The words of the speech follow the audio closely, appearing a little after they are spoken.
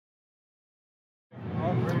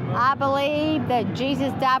I believe that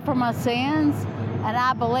Jesus died for my sins, and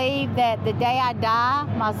I believe that the day I die,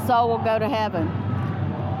 my soul will go to heaven,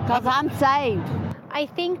 because I'm saved. I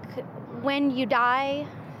think when you die,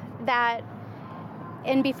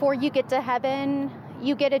 and before you get to heaven,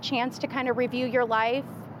 you get a chance to kind of review your life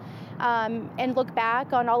and look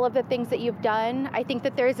back on all of the things that you've done. I think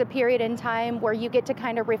that there's a period in time where you get to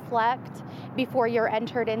kind of reflect before you're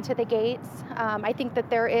entered into the gates. I think that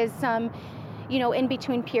there is some,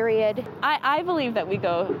 in-between period. I believe that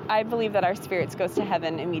I believe that our spirits goes to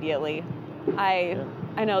heaven immediately. I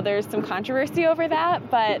know there's some controversy over that,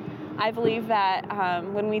 but I believe that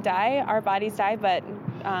when we die, our bodies die, but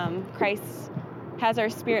Christ has our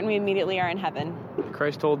spirit and we immediately are in heaven.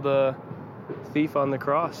 Christ told the thief on the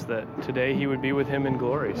cross that today he would be with him in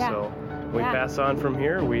glory. Yeah. So we pass on from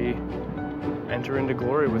here, we enter into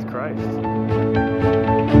glory with Christ.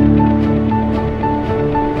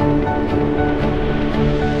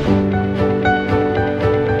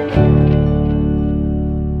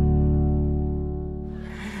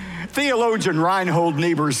 Theologian Reinhold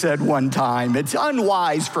Niebuhr said one time, it's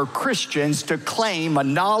unwise for Christians to claim a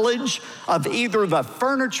knowledge of either the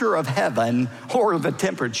furniture of heaven or the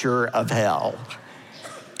temperature of hell.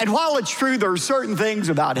 And while it's true there are certain things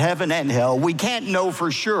about heaven and hell we can't know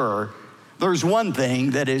for sure, there's one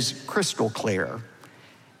thing that is crystal clear.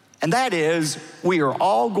 And that is, we are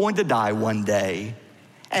all going to die one day.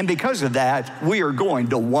 And because of that, we are going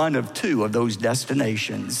to one of two of those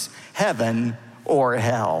destinations, heaven or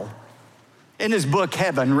hell. In his book,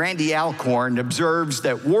 Heaven, Randy Alcorn observes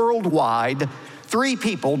that worldwide, 3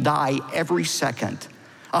 people die every second,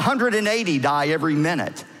 180 die every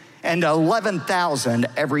minute, and 11,000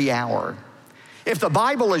 every hour. If the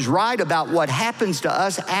Bible is right about what happens to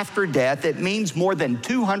us after death, it means more than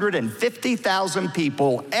 250,000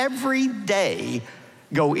 people every day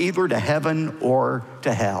go either to heaven or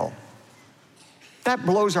to hell. That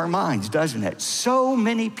blows our minds, doesn't it? So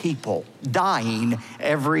many people dying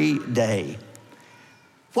every day.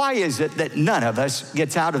 Why is it that none of us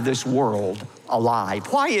gets out of this world alive?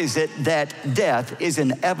 Why is it that death is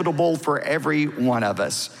inevitable for every one of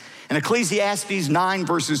us? In Ecclesiastes 9,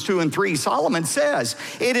 verses 2 and 3, Solomon says,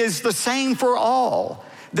 it is the same for all.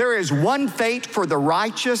 There is one fate for the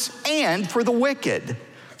righteous and for the wicked,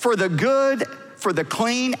 for the good, for the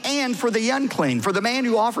clean, and for the unclean, for the man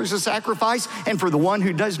who offers a sacrifice and for the one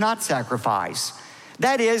who does not sacrifice.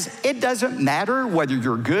 That is, it doesn't matter whether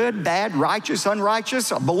you're good, bad, righteous, unrighteous,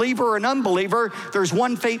 a believer or an unbeliever, there's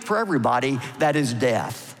one fate for everybody, that is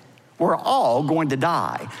death. We're all going to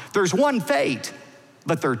die. There's one fate,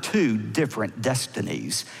 but there are 2 different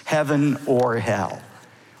destinies, heaven or hell.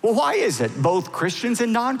 Well, why is it both Christians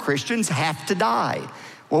and non-Christians have to die?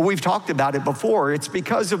 Well, we've talked about it before. It's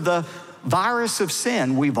because of the virus of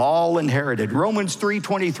sin we've all inherited. Romans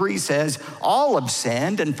 3:23 says, all have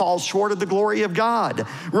sinned and fall short of the glory of God.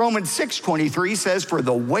 Romans 6:23 says, for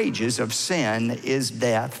the wages of sin is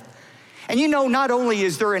death. And not only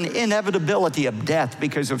is there an inevitability of death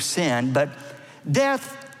because of sin, but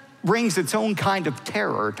death brings its own kind of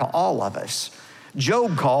terror to all of us.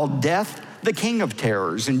 Job called death the king of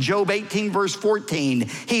terrors. In Job 18, verse 14,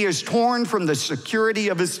 he is torn from the security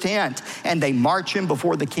of his tent, and they march him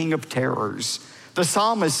before the king of terrors. The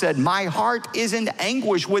psalmist said, my heart is in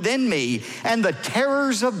anguish within me, and the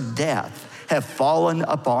terrors of death have fallen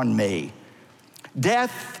upon me.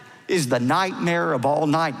 Death is the nightmare of all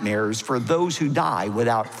nightmares for those who die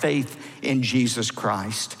without faith in Jesus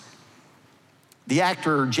Christ. The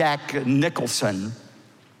actor Jack Nicholson,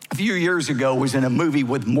 a few years ago, was in a movie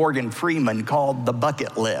with Morgan Freeman called The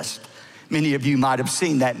Bucket List. Many of you might have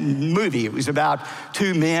seen that movie. It was about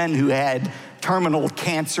 2 men who had terminal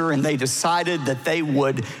cancer, and they decided that they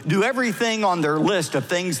would do everything on their list of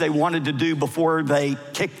things they wanted to do before they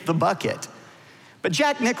kicked the bucket. But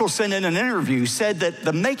Jack Nicholson, in an interview, said that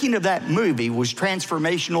the making of that movie was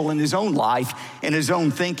transformational in his own life and his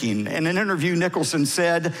own thinking. In an interview, Nicholson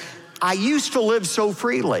said, I used to live so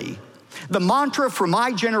freely. The mantra for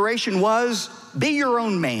my generation was, be your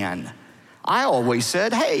own man. I always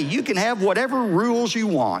said, hey, you can have whatever rules you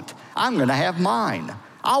want. I'm gonna have mine.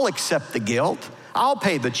 I'll accept the guilt. I'll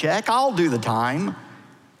pay the check. I'll do the time.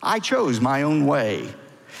 I chose my own way.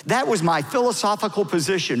 That was my philosophical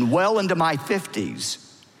position well into my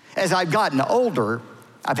 50s. As I've gotten older,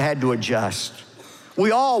 I've had to adjust.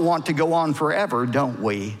 We all want to go on forever, don't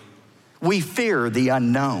we? We fear the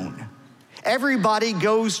unknown. Everybody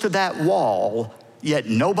goes to that wall, yet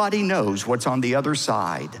nobody knows what's on the other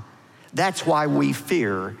side. That's why we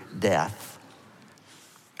fear death.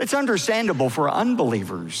 It's understandable for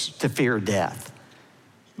unbelievers to fear death.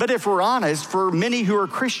 But if we're honest, for many who are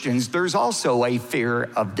Christians, there's also a fear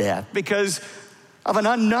of death because of an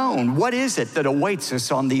unknown. What is it that awaits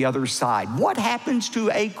us on the other side? What happens to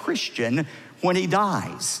a Christian when he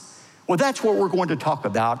dies? Well, that's what we're going to talk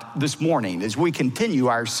about this morning as we continue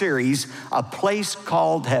our series, A Place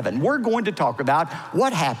Called Heaven. We're going to talk about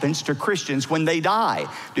what happens to Christians when they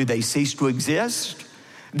die. Do they cease to exist?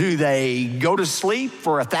 Do they go to sleep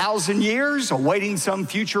for 1,000 years, awaiting some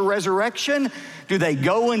future resurrection? Do they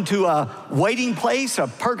go into a waiting place, a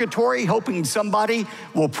purgatory, hoping somebody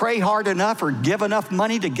will pray hard enough or give enough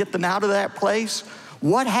money to get them out of that place?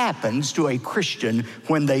 What happens to a Christian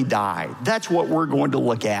when they die? That's what we're going to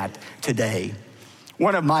look at today.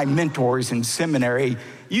 One of my mentors in seminary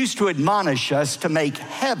used to admonish us to make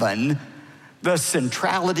heaven the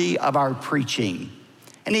centrality of our preaching.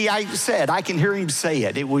 And I can hear him say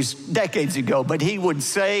it. It was decades ago, but he would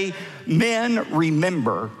say, "Men,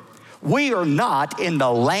 remember, we are not in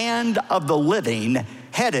the land of the living,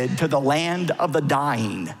 headed to the land of the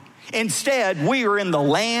dying. Instead, we are in the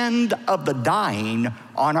land of the dying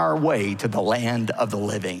on our way to the land of the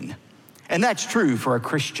living." And that's true for a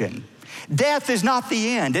Christian. Death is not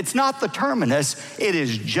the end. It's not the terminus. It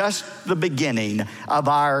is just the beginning of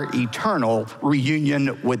our eternal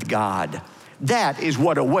reunion with God. That is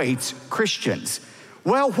what awaits Christians.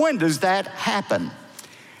 Well, when does that happen?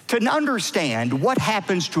 To understand what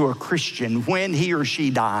happens to a Christian when he or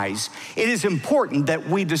she dies, it is important that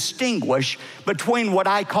we distinguish between what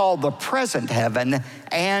I call the present heaven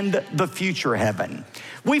and the future heaven.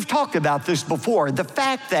 We've talked about this before. The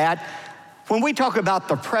fact that when we talk about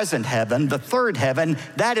the present heaven, the third heaven,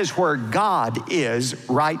 that is where God is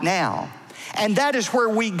right now. And that is where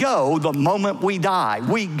we go the moment we die.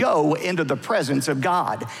 We go into the presence of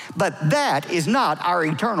God. But that is not our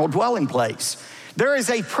eternal dwelling place. There is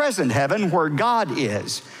a present heaven where God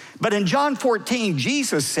is. But in John 14,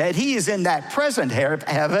 Jesus said he is in that present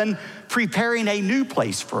heaven preparing a new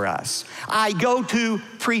place for us. I go to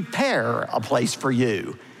prepare a place for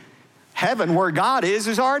you. Heaven, where God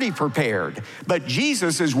is already prepared. But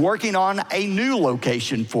Jesus is working on a new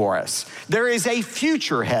location for us. There is a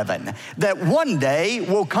future heaven that one day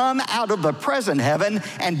will come out of the present heaven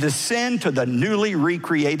and descend to the newly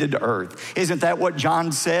recreated earth. Isn't that what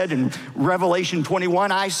John said in Revelation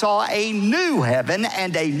 21? I saw a new heaven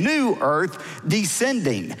and a new earth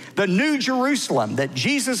descending. The new Jerusalem that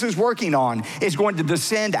Jesus is working on is going to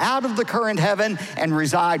descend out of the current heaven and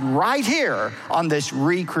reside right here on this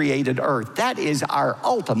recreated earth. That is our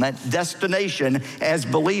ultimate destination as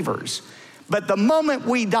believers. But the moment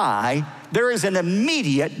we die, there is an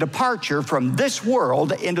immediate departure from this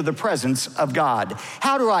world into the presence of God.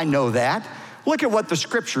 How do I know that? Look at what the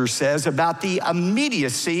scripture says about the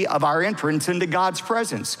immediacy of our entrance into God's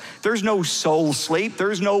presence. There's no soul sleep.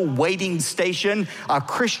 There's no waiting station. A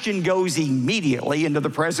Christian goes immediately into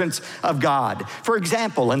the presence of God. For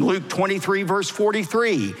example, in Luke 23, verse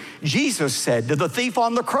 43, Jesus said to the thief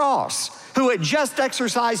on the cross, who had just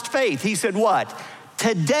exercised faith, he said what?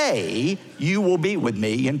 Today you will be with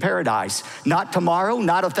me in paradise. Not tomorrow,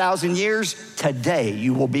 not 1,000 years. Today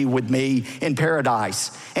you will be with me in paradise.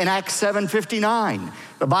 In Acts 7:59,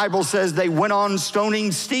 the Bible says they went on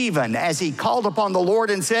stoning Stephen as he called upon the Lord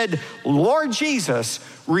and said, "Lord Jesus,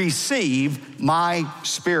 receive my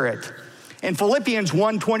spirit." In Philippians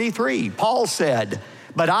 1:23, Paul said,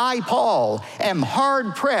 "But I, Paul, am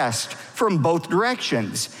hard pressed from both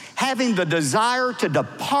directions, having the desire to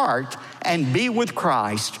depart and be with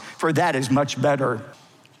Christ, for that is much better."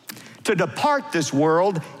 To depart this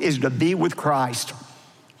world is to be with Christ.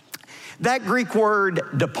 That Greek word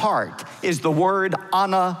depart is the word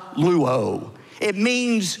analuo. It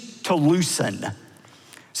means to loosen.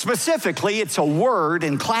 Specifically, it's a word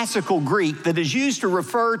in classical Greek that is used to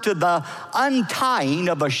refer to the untying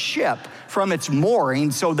of a ship from its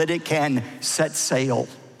mooring so that it can set sail.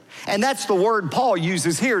 And that's the word Paul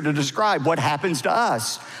uses here to describe what happens to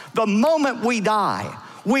us. The moment we die,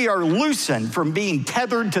 we are loosened from being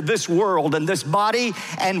tethered to this world and this body,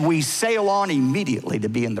 and we sail on immediately to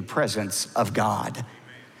be in the presence of God.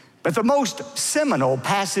 But the most seminal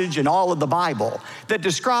passage in all of the Bible that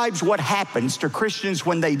describes what happens to Christians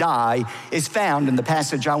when they die is found in the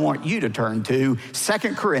passage I want you to turn to,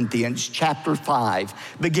 2 Corinthians chapter 5,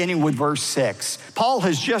 beginning with verse 6. Paul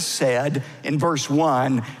has just said in verse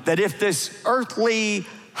 1 that if this earthly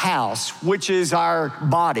house, which is our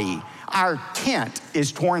body, our tent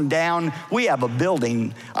is torn down, we have a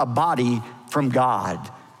building, a body from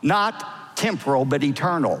God, not temporal but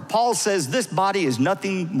eternal. Paul says this body is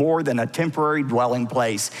nothing more than a temporary dwelling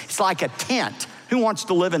place. It's like a tent Who wants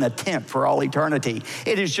to live in a tent for all eternity?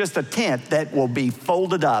 It is just a tent that will be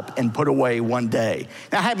folded up and put away one day.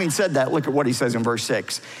 Now, having said that, look at what he says in verse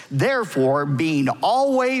 6. Therefore, being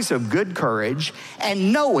always of good courage,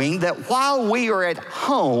 and knowing that while we are at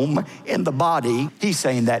home in the body, he's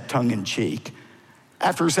saying that tongue in cheek.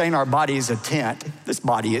 After saying our body is a tent, this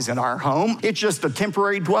body isn't our home. It's just a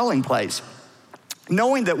temporary dwelling place.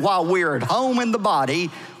 Knowing that while we are at home in the body,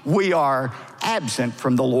 we are absent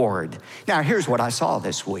from the Lord. Now, here's what I saw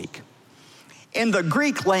this week. In the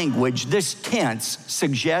Greek language, this tense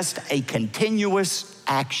suggests a continuous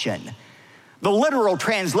action. The literal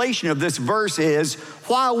translation of this verse is,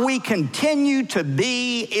 while we continue to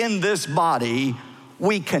be in this body,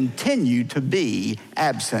 we continue to be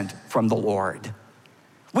absent from the Lord.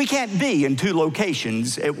 We can't be in two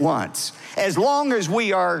locations at once. As long as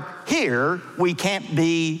we are here, we can't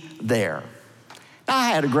be there. Now, I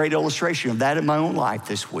had a great illustration of that in my own life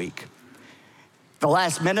this week. The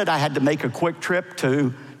last minute, I had to make a quick trip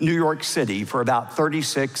to New York City for about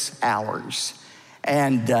 36 hours.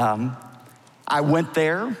 And I went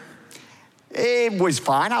there. It was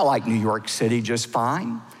fine. I like New York City just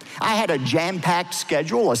fine. I had a jam-packed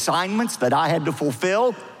schedule, assignments that I had to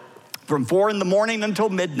fulfill from 4 in the morning until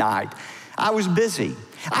midnight. I was busy.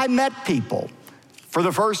 I met people for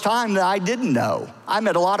the first time that I didn't know. I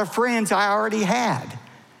met a lot of friends I already had.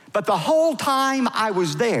 But the whole time I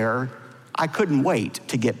was there, I couldn't wait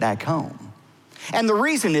to get back home. And the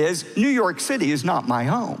reason is, New York City is not my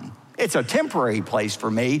home. It's a temporary place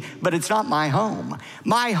for me, but it's not my home.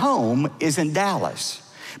 My home is in Dallas.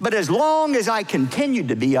 But as long as I continued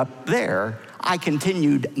to be up there, I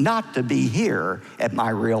continued not to be here at my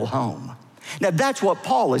real home. Now, that's what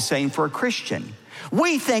Paul is saying for a Christian.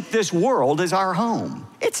 We think this world is our home.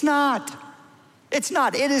 It's not. It's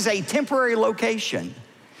not. It is a temporary location.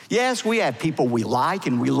 Yes, we have people we like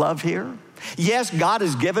and we love here. Yes, God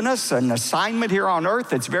has given us an assignment here on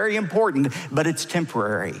earth that's very important, but it's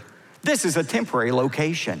temporary. This is a temporary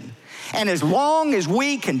location. And as long as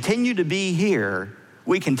we continue to be here,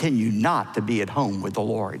 we continue not to be at home with the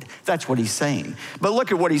Lord. That's what he's saying. But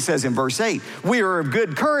look at what he says in verse 8. We are of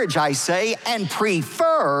good courage, I say, and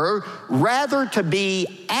prefer rather to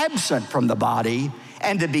be absent from the body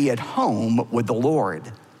and to be at home with the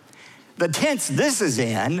Lord. The tense this is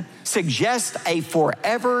in suggests a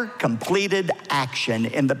forever completed action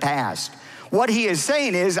in the past. What he is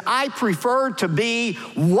saying is, I prefer to be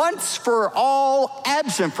once for all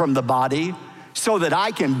absent from the body so that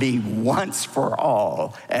I can be once for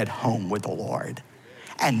all at home with the Lord.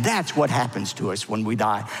 And that's what happens to us when we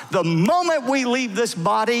die. The moment we leave this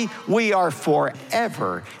body, we are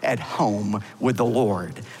forever at home with the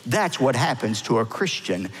Lord. That's what happens to a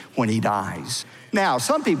Christian when he dies. Now,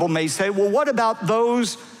 some people may say, well, what about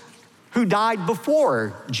those who died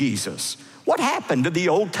before Jesus? What happened to the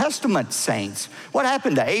Old Testament saints? What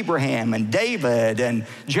happened to Abraham and David and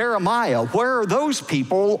Jeremiah? Where are those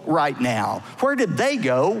people right now? Where did they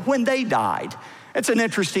go when they died? It's an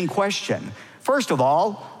interesting question. First of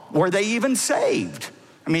all, were they even saved?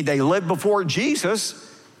 I mean, they lived before Jesus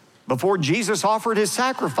offered his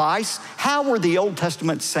sacrifice. How were the Old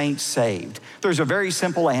Testament saints saved? There's a very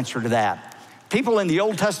simple answer to that. People in the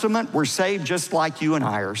Old Testament were saved just like you and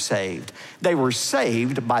I are saved. They were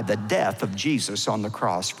saved by the death of Jesus on the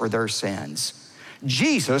cross for their sins.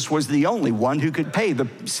 Jesus was the only one who could pay the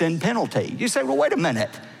sin penalty. You say, well, wait a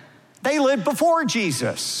minute. They lived before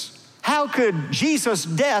Jesus. How could Jesus'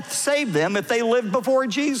 death save them if they lived before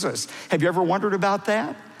Jesus? Have you ever wondered about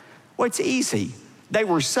that? Well, it's easy. They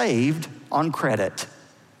were saved on credit.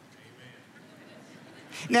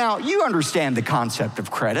 Now, you understand the concept of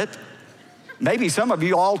credit. Maybe some of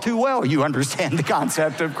you all too well, you understand the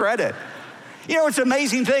concept of credit. You know, it's an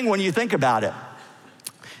amazing thing when you think about it.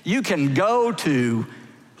 You can go to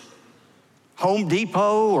Home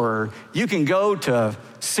Depot or you can go to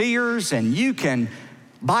Sears and you can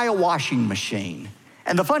buy a washing machine.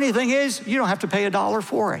 And the funny thing is, you don't have to pay $1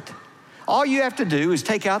 for it. All you have to do is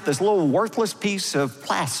take out this little worthless piece of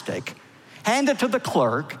plastic, hand it to the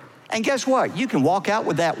clerk, and guess what? You can walk out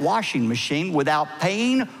with that washing machine without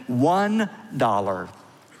paying $1.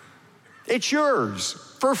 It's yours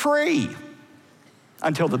for free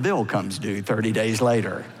until the bill comes due 30 days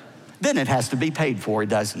later. Then it has to be paid for,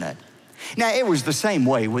 doesn't it? Now, it was the same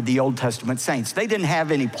way with the Old Testament saints. They didn't have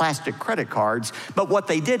any plastic credit cards, but what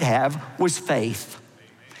they did have was faith.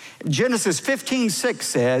 Genesis 15:6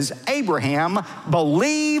 says, Abraham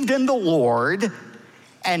believed in the Lord,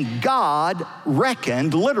 and God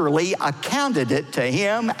reckoned, literally accounted it to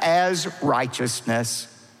him as righteousness.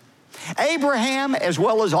 Abraham, as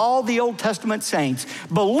well as all the Old Testament saints,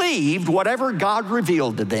 believed whatever God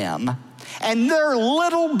revealed to them, And their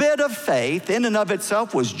little bit of faith in and of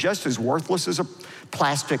itself was just as worthless as a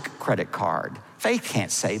plastic credit card. Faith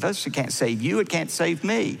can't save us. It can't save you. It can't save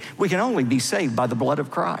me. We can only be saved by the blood of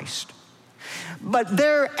Christ. But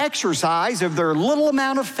their exercise of their little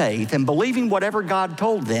amount of faith and believing whatever God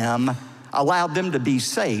told them allowed them to be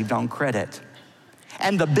saved on credit.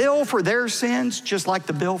 And the bill for their sins, just like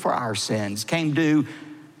the bill for our sins, came due,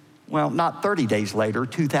 well, not 30 days later,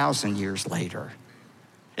 2,000 years later.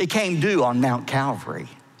 It came due on Mount Calvary.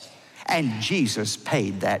 And Jesus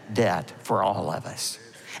paid that debt for all of us.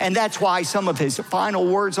 And that's why some of his final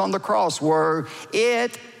words on the cross were,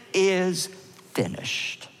 "It is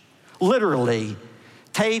finished." Literally,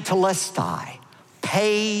 tetelestai,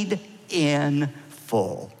 paid in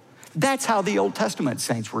full. That's how the Old Testament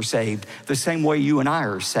saints were saved, the same way you and I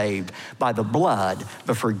are saved, by the blood,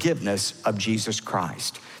 the forgiveness of Jesus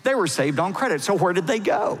Christ. They were saved on credit. So where did they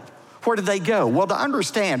go? Where did they go? Well, to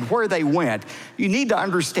understand where they went, you need to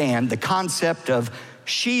understand the concept of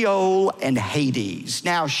Sheol and Hades.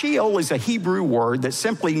 Now, Sheol is a Hebrew word that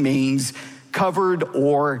simply means covered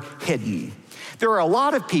or hidden. There are a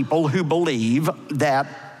lot of people who believe that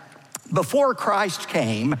before Christ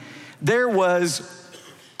came, there was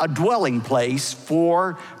a dwelling place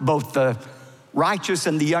for both the righteous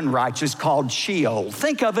and the unrighteous called Sheol.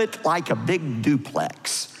 Think of it like a big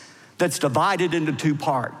duplex that's divided into two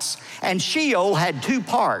parts. And Sheol had two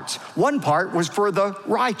parts. One part was for the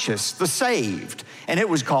righteous, the saved, and it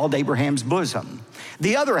was called Abraham's bosom.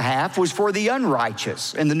 The other half was for the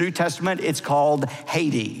unrighteous. In the New Testament, it's called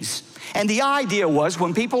Hades. And the idea was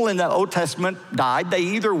when people in the Old Testament died, they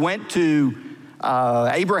either went to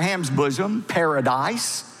Abraham's bosom,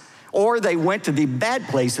 paradise, or they went to the bad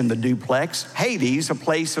place in the duplex, Hades, a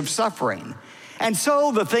place of suffering. And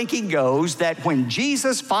so the thinking goes that when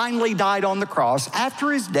Jesus finally died on the cross,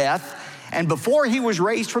 after his death and before he was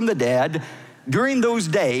raised from the dead, during those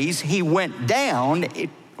days, he went down,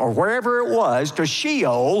 or wherever it was, to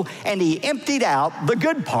Sheol, and he emptied out the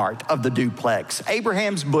good part of the duplex,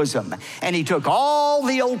 Abraham's bosom. And he took all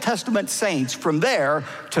the Old Testament saints from there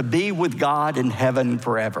to be with God in heaven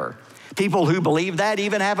forever. People who believe that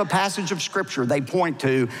even have a passage of scripture they point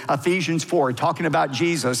to, Ephesians 4, talking about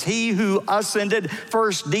Jesus. He who ascended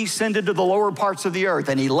first descended to the lower parts of the earth,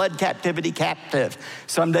 and he led captivity captive.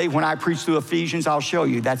 Someday when I preach through Ephesians, I'll show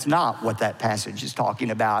you that's not what that passage is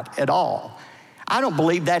talking about at all. I don't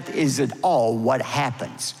believe that is at all what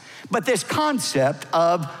happens. But this concept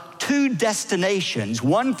of two destinations,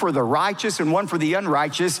 one for the righteous and one for the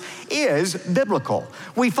unrighteous, is biblical.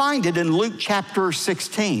 We find it in Luke chapter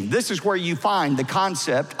 16. This is where you find the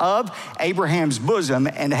concept of Abraham's bosom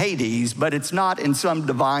and Hades, but it's not in some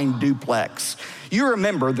divine duplex. You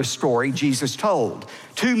remember the story Jesus told.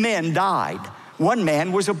 Two men died. One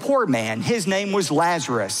man was a poor man. His name was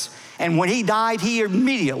Lazarus. And when he died, he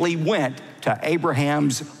immediately went to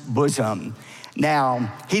Abraham's bosom.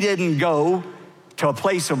 Now, he didn't go to a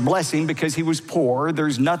place of blessing because he was poor.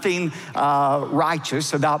 There's nothing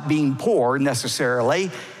righteous about being poor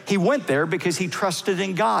necessarily. He went there because he trusted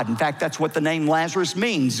in God. In fact, that's what the name Lazarus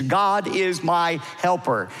means. God is my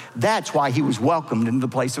helper. That's why he was welcomed into the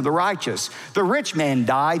place of the righteous. The rich man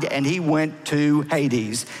died and he went to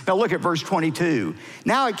Hades. Now look at verse 22.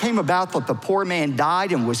 Now it came about that the poor man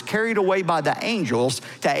died and was carried away by the angels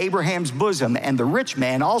to Abraham's bosom, and the rich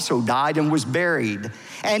man also died and was buried.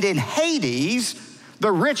 And in Hades,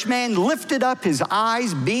 the rich man lifted up his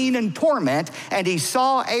eyes, being in torment, and he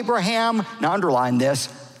saw Abraham, now underline this,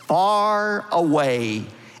 far away,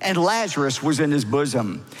 and Lazarus was in his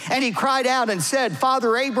bosom. And he cried out and said,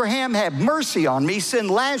 Father Abraham, have mercy on me. Send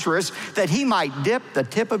Lazarus that he might dip the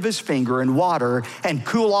tip of his finger in water and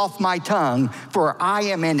cool off my tongue, for I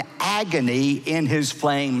am in agony in his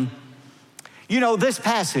flame. You know, this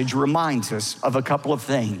passage reminds us of a couple of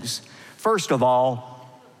things. First of all,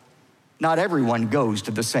 not everyone goes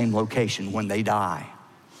to the same location when they die.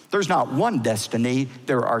 There's not one destiny,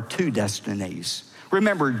 there are two destinies.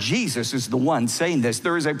 Remember, Jesus is the one saying this.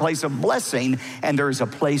 There is a place of blessing and there is a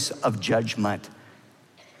place of judgment.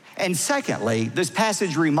 And secondly, this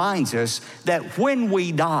passage reminds us that when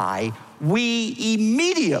we die, we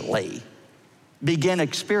immediately begin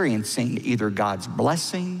experiencing either God's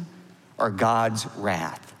blessing or God's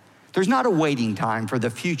wrath. There's not a waiting time for the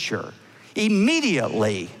future.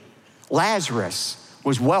 Immediately, Lazarus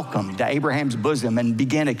was welcomed to Abraham's bosom and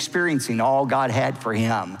began experiencing all God had for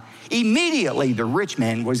him. Immediately, the rich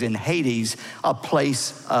man was in Hades, a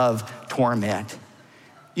place of torment.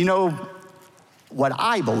 You know, what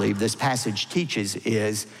I believe this passage teaches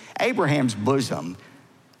is Abraham's bosom,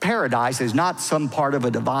 paradise, is not some part of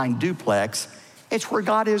a divine duplex. It's where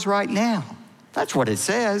God is right now. That's what it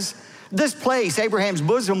says. This place, Abraham's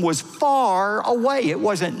bosom, was far away. It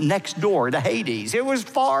wasn't next door to Hades. It was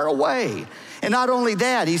far away. And not only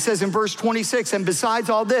that, he says in verse 26, and besides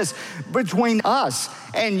all this, between us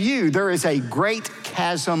and you, there is a great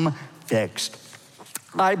chasm fixed.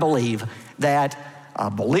 I believe that a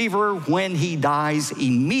believer, when he dies,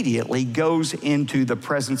 immediately goes into the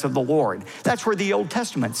presence of the Lord. That's where the Old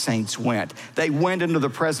Testament saints went. They went into the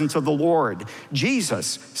presence of the Lord.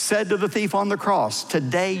 Jesus said to the thief on the cross,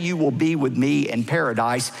 today you will be with me in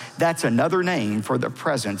paradise. That's another name for the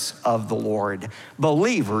presence of the Lord.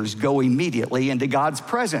 Believers go immediately into God's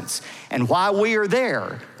presence. And while we are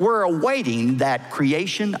there, we're awaiting that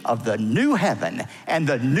creation of the new heaven and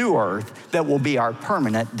the new earth that will be our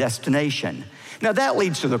permanent destination. Now that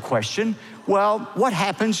leads to the question, well, what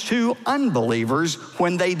happens to unbelievers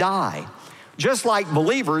when they die? Just like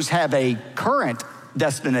believers have a current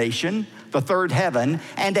destination, the third heaven,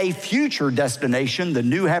 and a future destination, the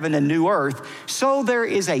new heaven and new earth, so there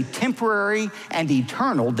is a temporary and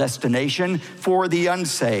eternal destination for the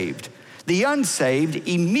unsaved. The unsaved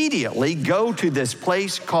immediately go to this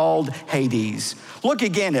place called Hades. Look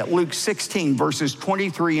again at Luke 16, verses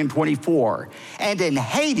 23 and 24. And in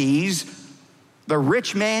Hades, the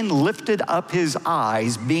rich man lifted up his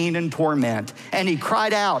eyes, being in torment, and he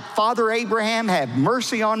cried out, Father Abraham, have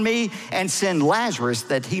mercy on me, and send Lazarus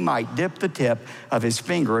that he might dip the tip of his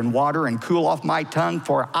finger in water and cool off my tongue,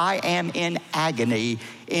 for I am in agony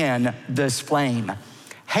in this flame.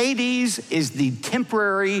 Hades is the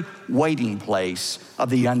temporary waiting place of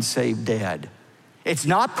the unsaved dead. It's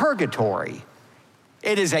not purgatory.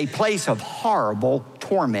 It is a place of horrible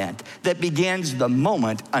torment that begins the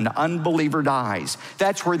moment an unbeliever dies.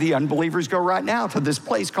 That's where the unbelievers go right now, to this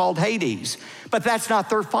place called Hades. But that's not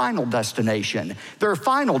their final destination. Their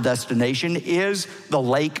final destination is the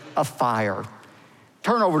lake of fire.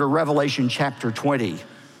 Turn over to Revelation chapter 20,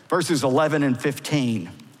 verses 11 and 15.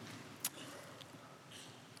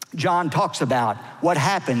 John talks about what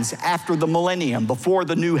happens after the millennium, before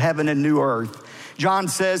the new heaven and new earth. John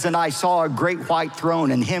says, and I saw a great white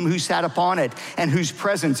throne and him who sat upon it, and whose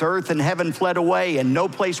presence earth and heaven fled away, and no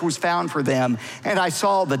place was found for them. And I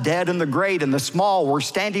saw the dead and the great and the small were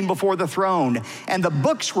standing before the throne, and the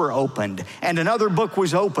books were opened, and another book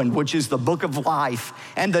was opened, which is the book of life.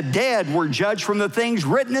 And the dead were judged from the things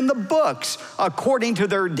written in the books according to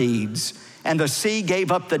their deeds. And the sea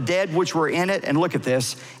gave up the dead which were in it, and look at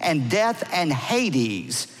this, and death and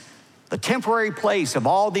Hades, the temporary place of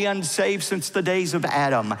all the unsaved since the days of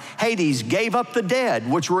Adam. Hades gave up the dead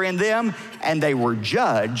which were in them, and they were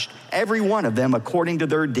judged, every one of them according to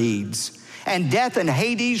their deeds. And death and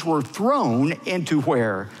Hades were thrown into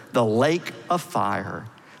where? The lake of fire.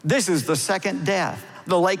 This is the second death,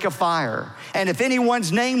 the lake of fire. And if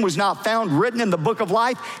anyone's name was not found written in the book of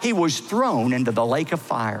life, he was thrown into the lake of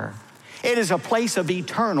fire. It is a place of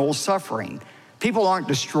eternal suffering. People aren't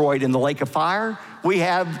destroyed in the lake of fire. We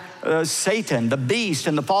have Satan, the beast,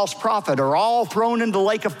 and the false prophet are all thrown into the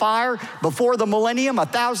lake of fire before the millennium.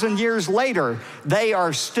 1,000 years later, they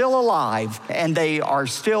are still alive and they are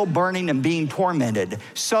still burning and being tormented.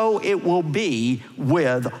 So it will be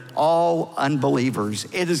with all unbelievers.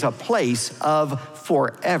 It is a place of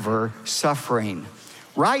forever suffering.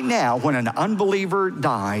 Right now, when an unbeliever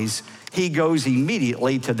dies, he goes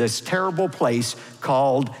immediately to this terrible place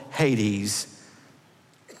called Hades.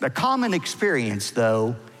 The common experience,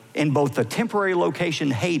 though, in both the temporary location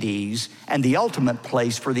Hades and the ultimate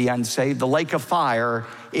place for the unsaved, the lake of fire,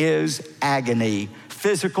 is agony,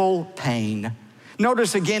 physical pain.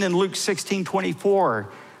 Notice again in Luke 16:24,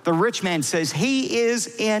 the rich man says he is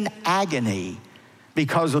in agony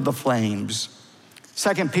because of the flames.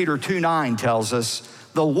 2 Peter 2:9 tells us,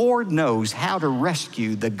 the Lord knows how to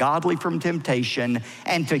rescue the godly from temptation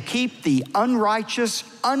and to keep the unrighteous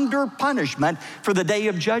under punishment for the day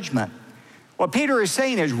of judgment. What Peter is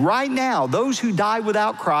saying is right now, those who die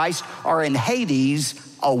without Christ are in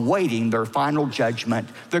Hades awaiting their final judgment,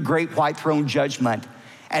 the great white throne judgment.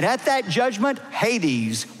 And at that judgment,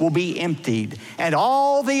 Hades will be emptied, and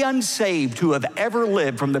all the unsaved who have ever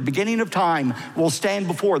lived from the beginning of time will stand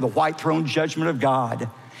before the white throne judgment of God.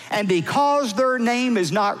 And because their name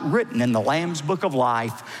is not written in the Lamb's book of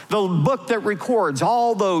life, the book that records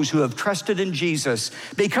all those who have trusted in Jesus,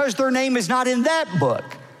 because their name is not in that book,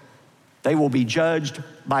 they will be judged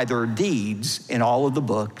by their deeds in all of the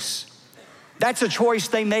books. That's a choice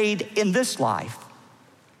they made in this life.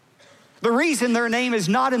 The reason their name is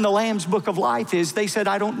not in the Lamb's book of life is they said,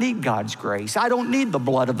 I don't need God's grace. I don't need the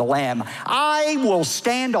blood of the Lamb. I will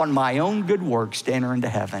stand on my own good works to enter into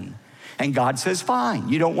heaven. And God says, fine,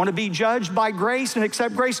 you don't want to be judged by grace and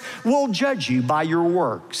accept grace? We'll judge you by your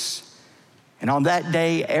works. And on that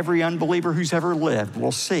day, every unbeliever who's ever lived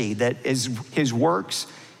will see that his works,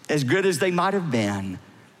 as good as they might have been,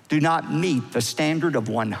 do not meet the standard of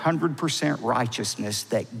 100% righteousness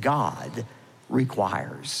that God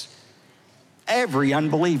requires. Every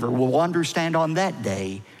unbeliever will understand on that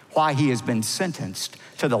day why he has been sentenced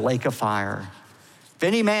to the lake of fire. If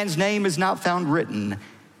any man's name is not found written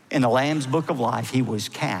in the Lamb's book of life, he was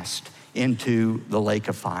cast into the lake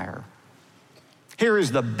of fire. Here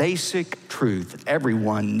is the basic truth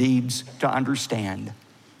everyone needs to understand.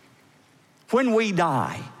 When we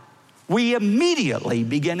die, we immediately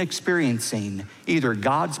begin experiencing either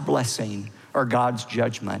God's blessing or God's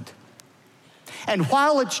judgment. And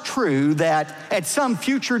while it's true that at some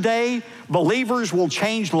future day, believers will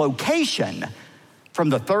change location from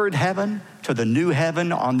the third heaven to the new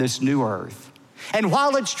heaven on this new earth, and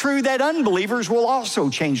while it's true that unbelievers will also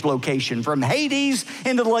change location from Hades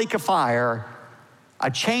into the lake of fire, a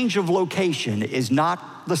change of location is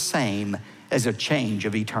not the same as a change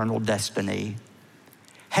of eternal destiny.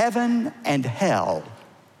 Heaven and hell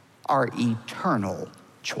are eternal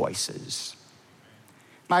choices.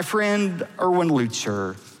 My friend Erwin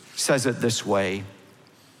Lutzer says it this way: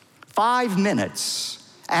 5 minutes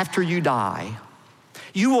after you die,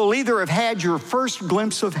 you will either have had your first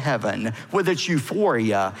glimpse of heaven with its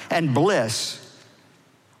euphoria and bliss,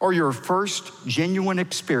 or your first genuine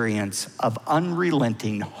experience of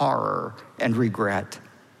unrelenting horror and regret.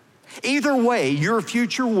 Either way, your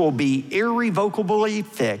future will be irrevocably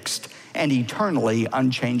fixed and eternally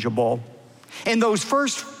unchangeable. In those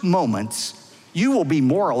first moments, you will be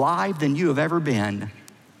more alive than you have ever been.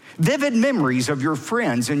 Vivid memories of your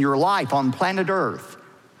friends and your life on planet Earth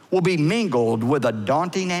will be mingled with a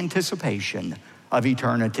daunting anticipation of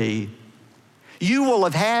eternity. You will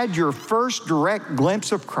have had your first direct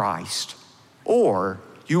glimpse of Christ, or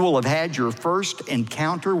you will have had your first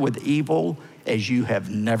encounter with evil as you have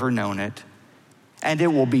never known it, and it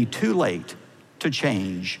will be too late to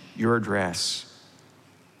change your address.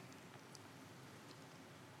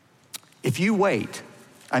 If you wait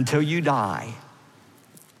until you die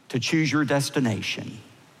to choose your destination,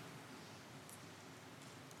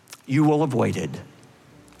 you will have waited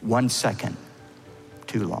 1 second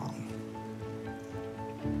too long.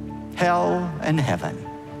 Hell and heaven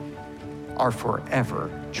are forever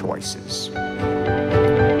choices.